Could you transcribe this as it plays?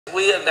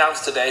We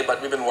announced today,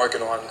 but we've been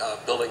working on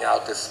building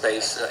out this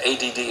space.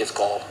 ADD is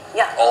called.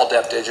 Yeah. All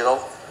Deaf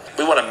Digital.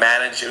 We want to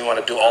manage, we want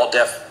to do all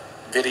deaf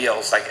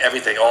videos, like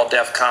everything, all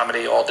deaf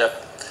comedy, all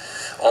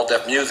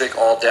deaf music,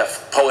 all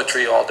deaf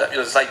poetry, all deaf.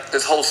 It's like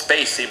this whole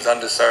space seems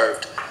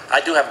underserved. I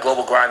do have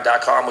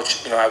globalgrind.com,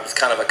 which I was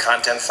kind of a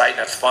content site, and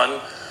that's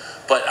fun.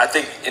 But I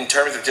think in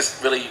terms of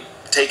just really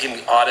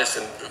taking artists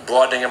and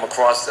broadening them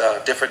across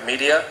different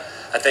media,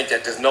 I think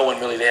that there's no one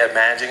really there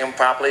managing them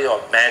properly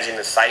or managing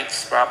the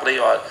sites properly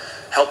or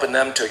helping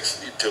them to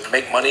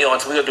make money on.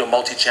 So we're going to do a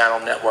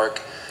multi-channel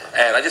network.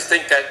 And I just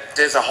think that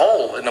there's a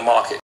hole in the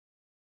market.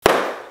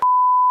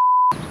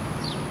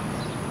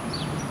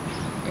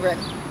 You ready?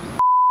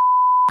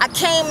 I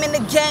came in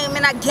the game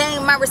and I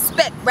gained my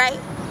respect, right?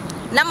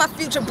 Now my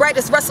future bright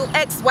is Russell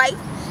ex-wife.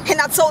 And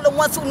I told the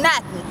ones who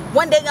knocked me,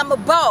 one day I'm a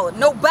ball,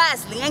 no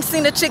Bosley. Ain't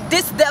seen a chick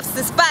this deaf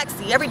since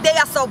Foxy. Every day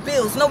I saw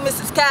bills, no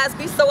Mrs.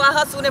 Cosby. So I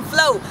hustled and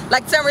flowed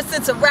like Terrence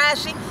and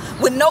Taraji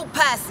with no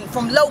posse,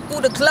 from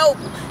local to global.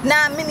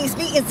 9 minis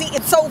meetings eating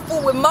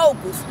tofu with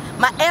moguls.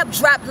 My app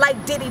dropped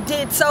like Diddy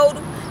did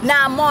Total.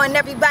 Now I'm on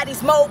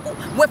everybody's mobile.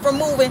 Went from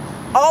moving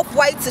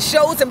off-white to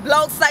shows and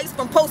blog sites,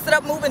 from posted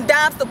up moving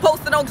dimes to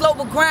posted on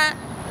Global Grind.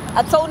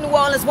 I told New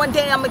Orleans one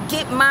day I'ma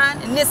get mine,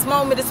 and this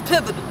moment is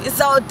pivotal.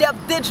 It's all deaf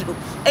digital,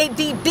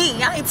 ADD.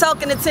 I ain't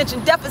talking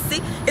attention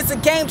deficit. It's a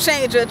game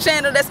changer, a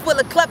channel that's full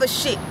of clever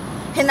shit.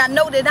 And I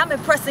know that I'm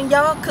impressing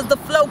y'all cause the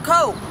flow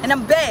cold. And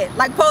I'm bad,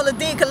 like Paula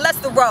Dean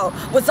cholesterol.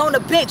 Was on the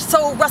bench,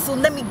 told Russell,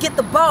 let me get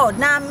the ball.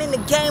 Now I'm in the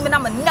game and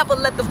I'ma never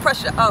let the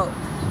pressure off.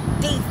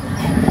 Deep.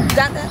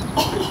 Got that?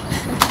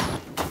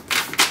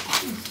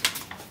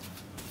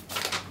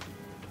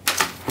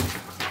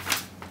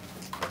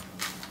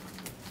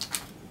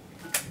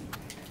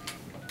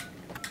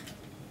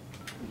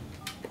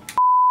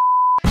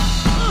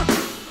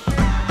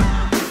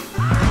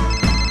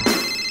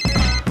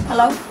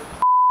 Hello?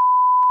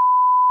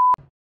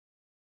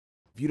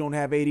 If you don't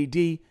have ADD,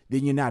 then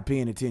you're not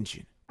paying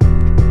attention. I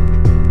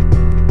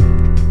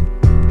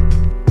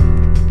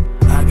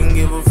can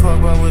give a fuck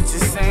about what you're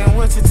saying,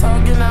 what you're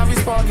talking, I'll be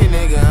sparking,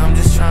 nigga. I'm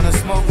just